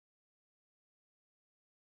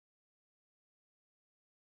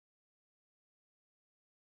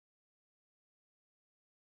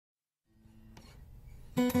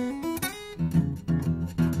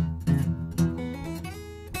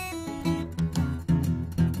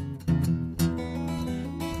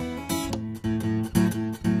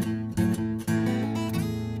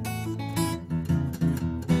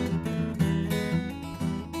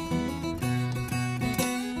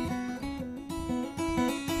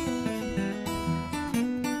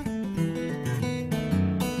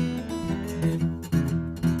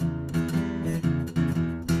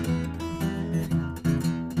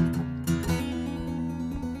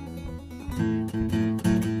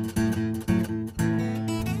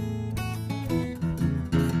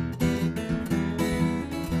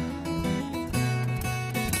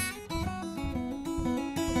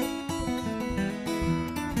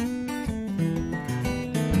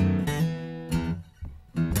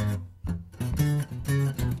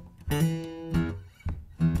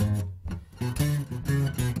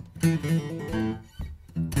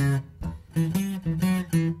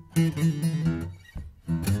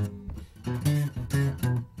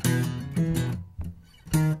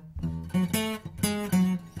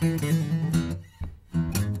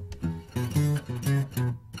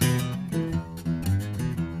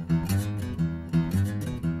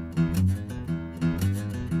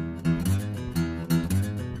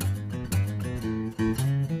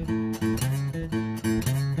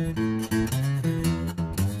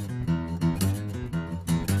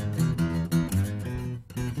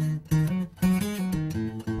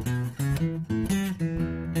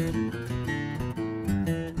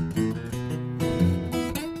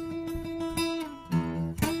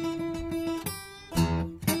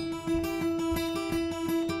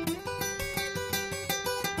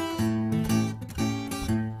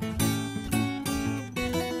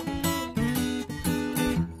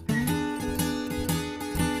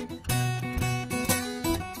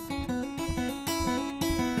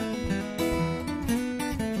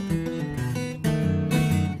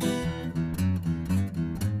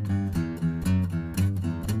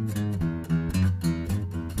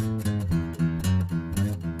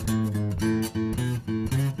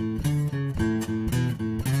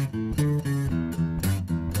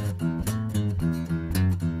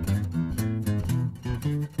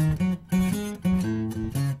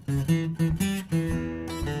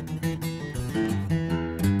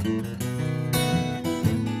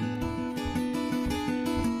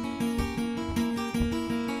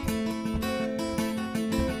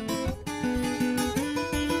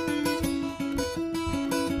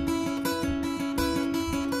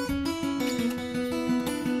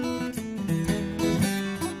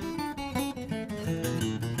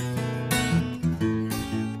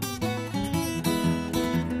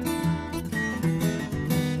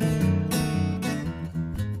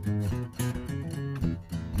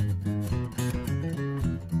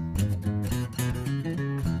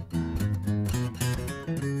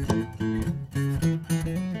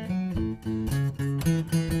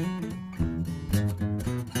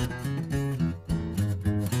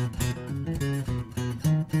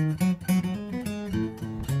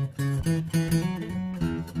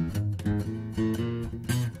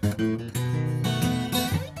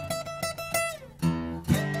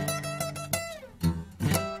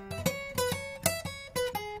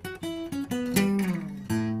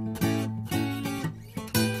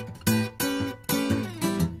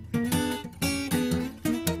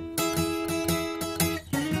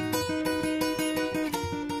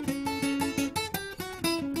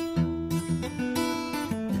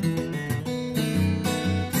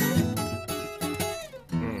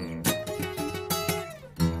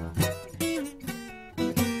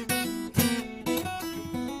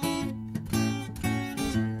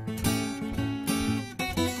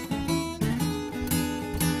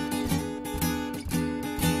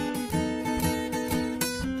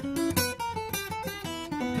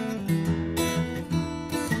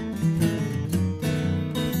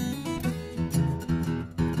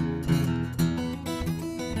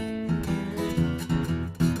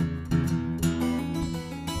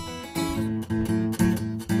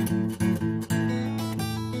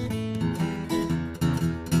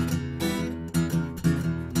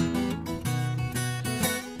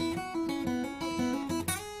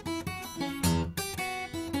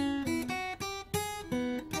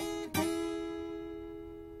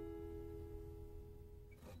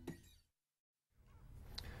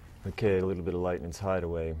Okay, a little bit of Lightnin's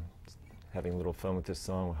Hideaway. Having a little fun with this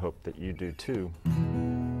song. Hope that you do too.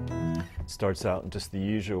 Starts out in just the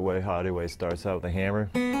usual way Hideaway starts out with a hammer.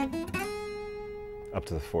 Up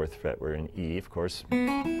to the 4th fret, we're in E, of course.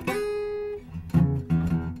 And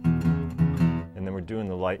then we're doing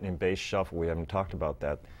the Lightnin bass shuffle. We haven't talked about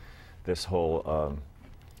that this whole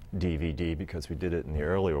DVD because we did it in the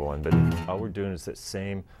earlier one, but all we're doing is that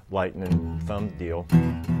same lightning thumb deal.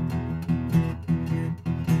 And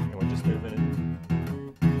we're just moving it.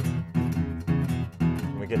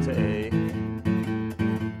 When we get to A,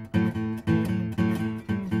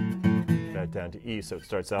 back down to E, so it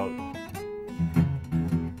starts out.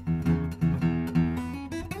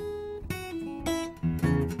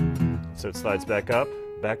 So it slides back up,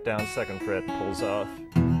 back down, second fret, pulls off,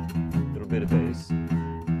 a little bit of bass,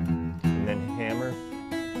 and then hammer.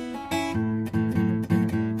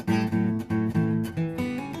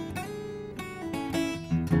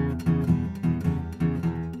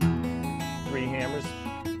 Three hammers,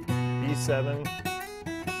 B7,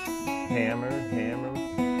 hammer, hammer.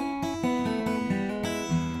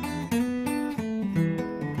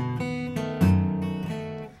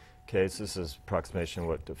 Okay, so this is approximation of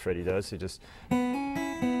what Freddie does. He just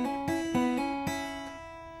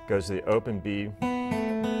goes to the open B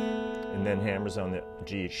and then hammers on the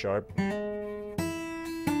G sharp. Then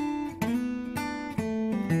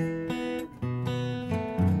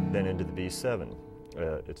into the B7.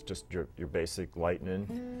 It's just your basic Lightnin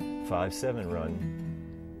 5/7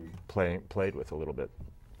 run played with a little bit.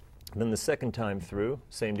 Then the second time through,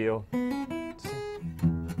 same deal.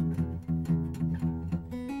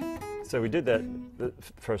 So we did that the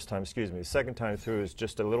first time, excuse me. The second time through is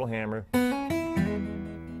just a little hammer,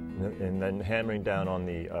 and then hammering down on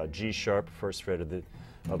the G sharp, first fret of the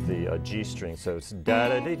G string. So it's da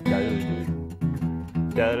da dee da da doo,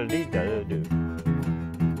 da da dee da da doo,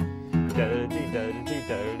 da da dee da da dee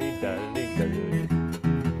da da dee da da dee da da dee.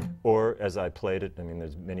 Or as I played it, I mean,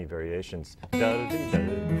 there's many variations. Da da dee da da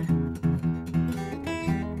doo.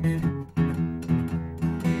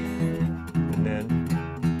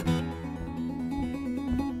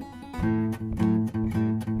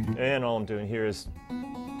 And all I'm doing here is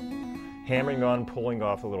hammering on, pulling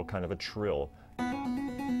off a little kind of a trill.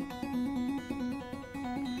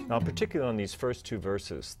 Now, particularly on these first two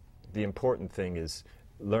verses, the important thing is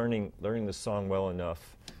learning the song well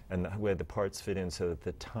enough and the way the parts fit in so that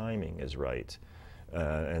the timing is right.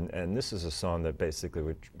 And this is a song that basically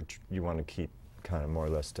which you want to keep kind of more or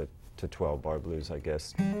less to 12-bar blues, I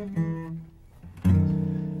guess.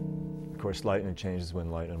 Of course, Lightnin changes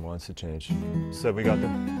when Lightnin wants to change. So we got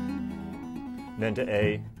then to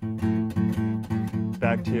A,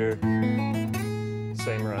 back to here,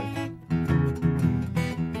 same run.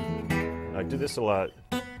 I do this a lot.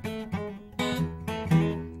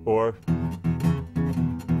 Or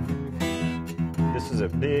this is a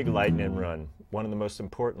big Lightnin run. One of the most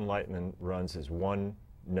important Lightnin runs is one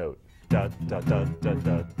note. Da da da da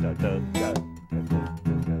da da da da.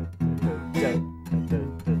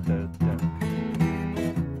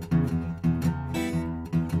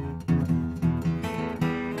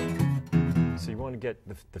 So you want to get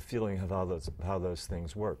the feeling of how those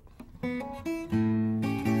things work.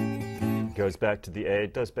 Goes back to the A.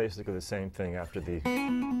 It does basically the same thing after the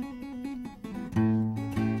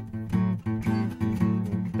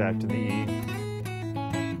back to the E.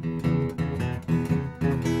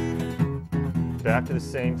 Back to the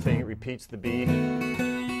same thing. It repeats the B.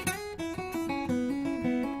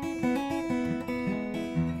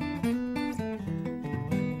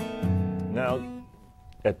 Now,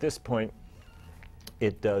 at this point,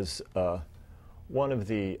 it does one of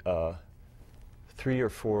the 3 or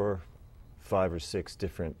 4, 5 or 6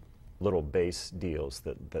 different little bass deals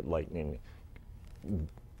that Lightnin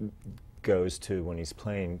goes to when he's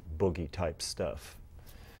playing boogie type stuff.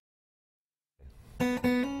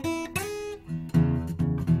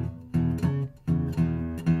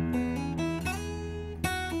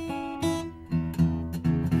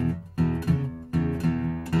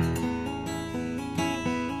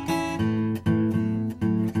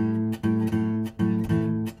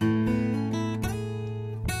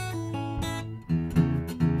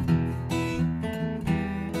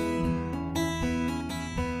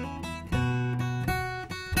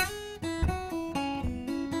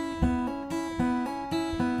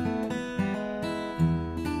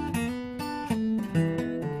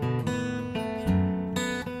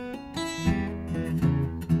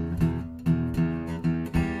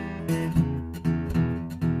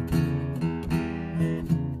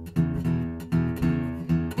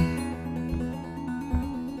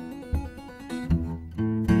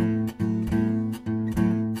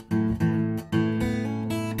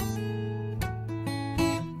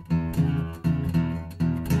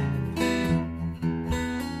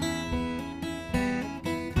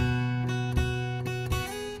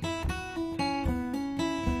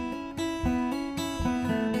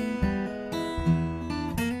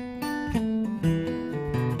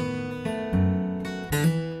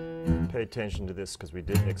 attention to this because we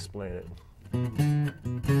didn't explain it.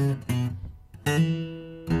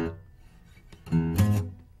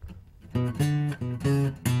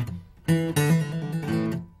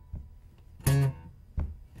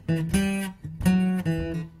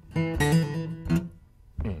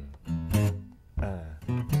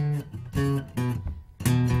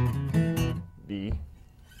 B.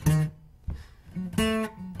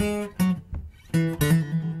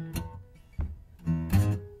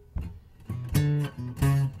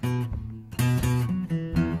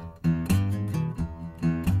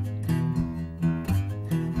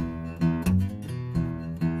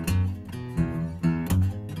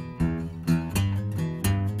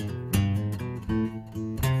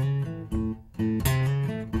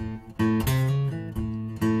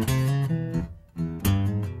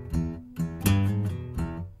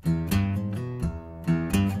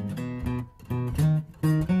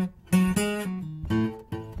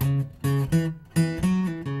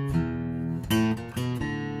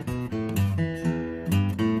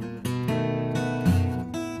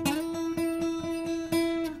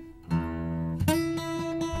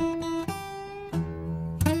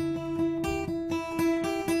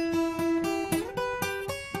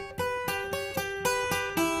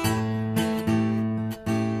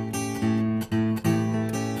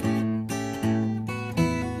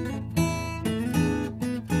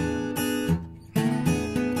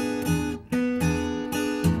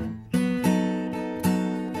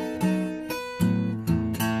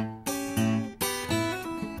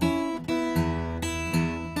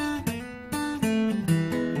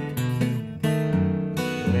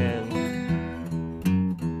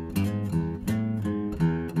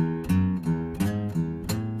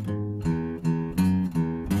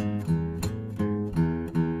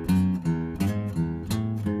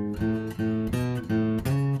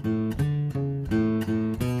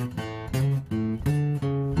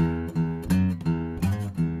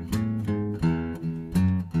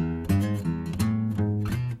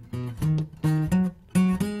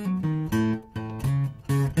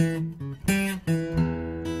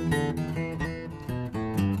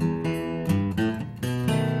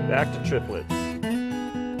 Back to triplets.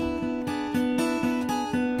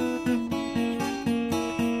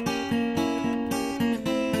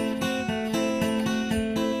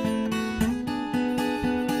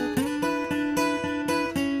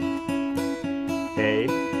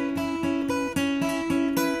 A.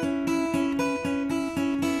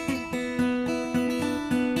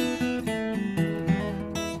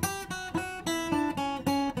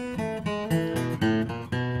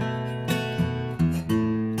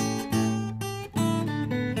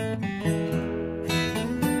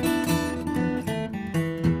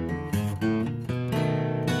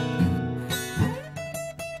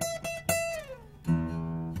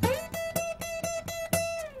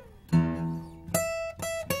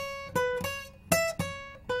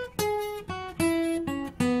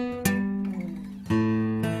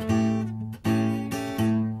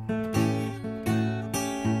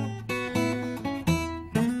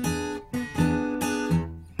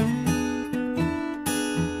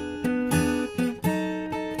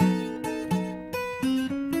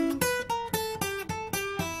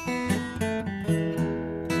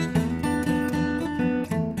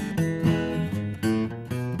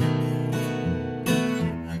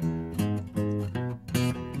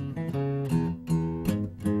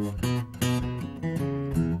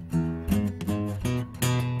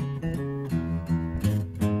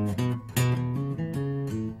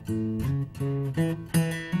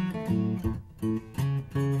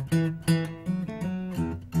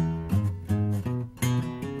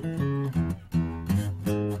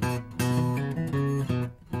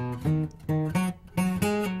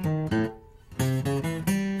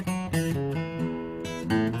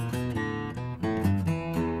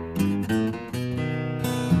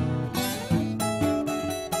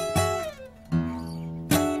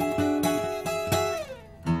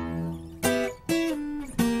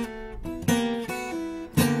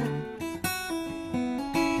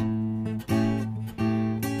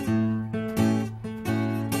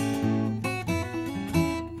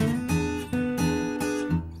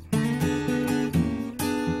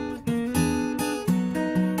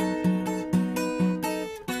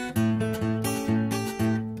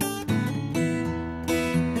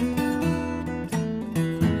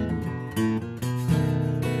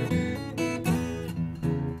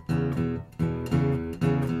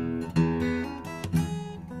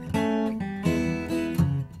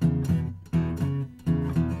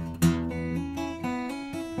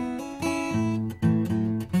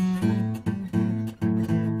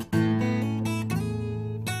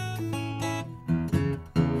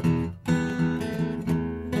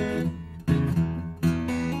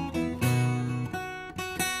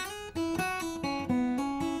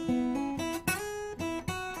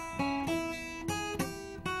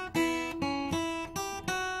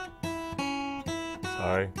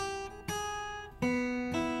 Sorry.